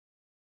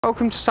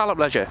Welcome to Salop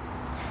Leisure.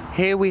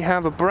 Here we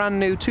have a brand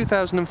new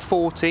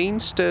 2014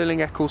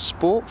 Sterling Eccles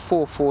Sport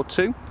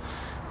 442.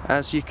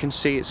 As you can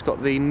see, it's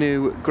got the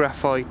new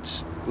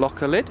graphite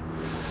locker lid.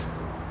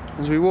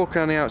 As we walk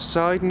around the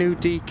outside, new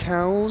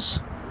decals.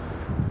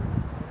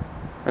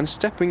 And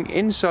stepping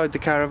inside the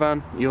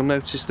caravan, you'll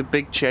notice the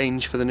big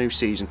change for the new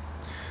season.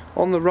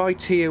 On the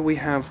right here we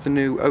have the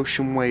new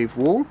Ocean Wave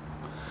wall.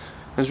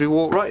 As we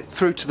walk right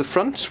through to the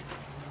front,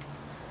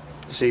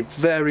 you see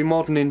very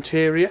modern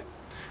interior.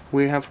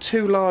 We have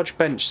two large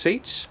bench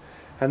seats,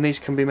 and these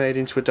can be made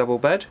into a double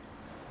bed.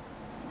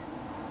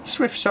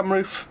 Swift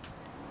sunroof,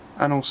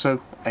 and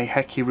also a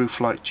Hecky roof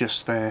light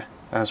just there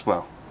as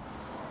well.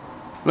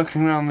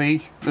 Looking around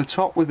the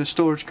top with the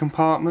storage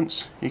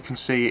compartments, you can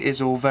see it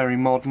is all very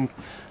modern.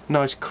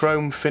 Nice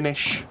chrome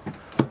finish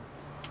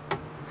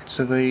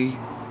to the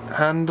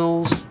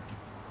handles.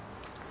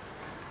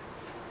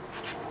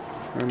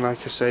 And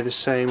like I say, the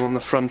same on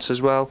the front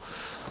as well.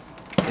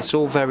 It's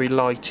all very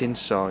light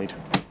inside.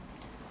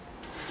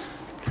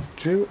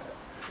 When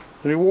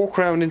we walk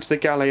around into the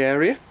galley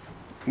area,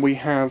 we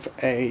have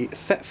a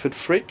Thetford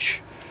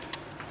fridge.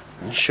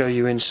 I'll show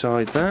you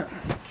inside that.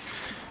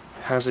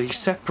 It has a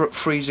separate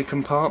freezer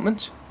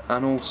compartment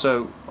and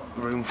also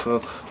room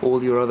for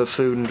all your other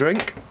food and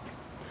drink.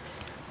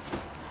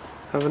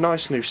 Have a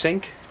nice new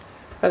sink.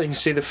 As you can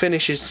see, the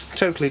finish is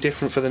totally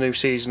different for the new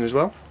season as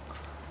well.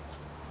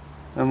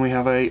 And we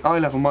have a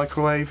eye-level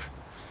microwave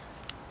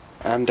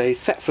and a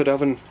Thetford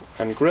oven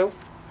and grill.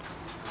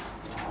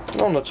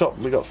 And on the top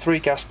we've got 3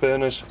 gas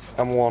burners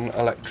and 1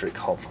 electric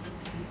hob.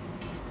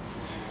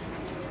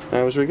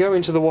 Now as we go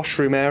into the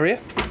washroom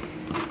area,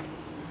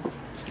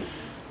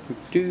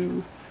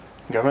 go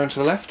around to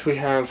the left, we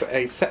have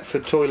a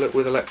Thetford toilet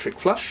with electric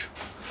flush,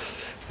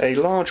 a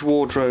large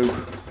wardrobe,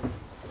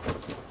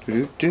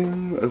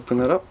 open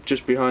that up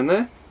just behind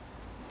there,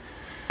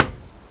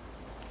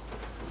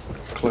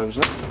 close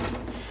that,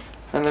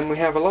 and then we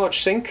have a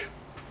large sink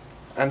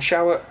and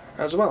shower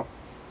as well.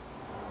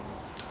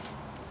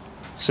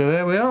 So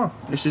there we are.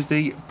 This is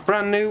the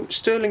brand new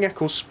Sterling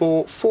Eccles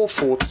Sport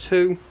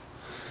 442.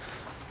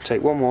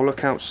 Take one more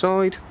look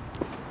outside.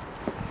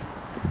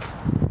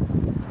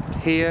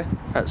 Here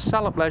at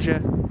Salop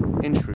Leisure in Shrewsbury.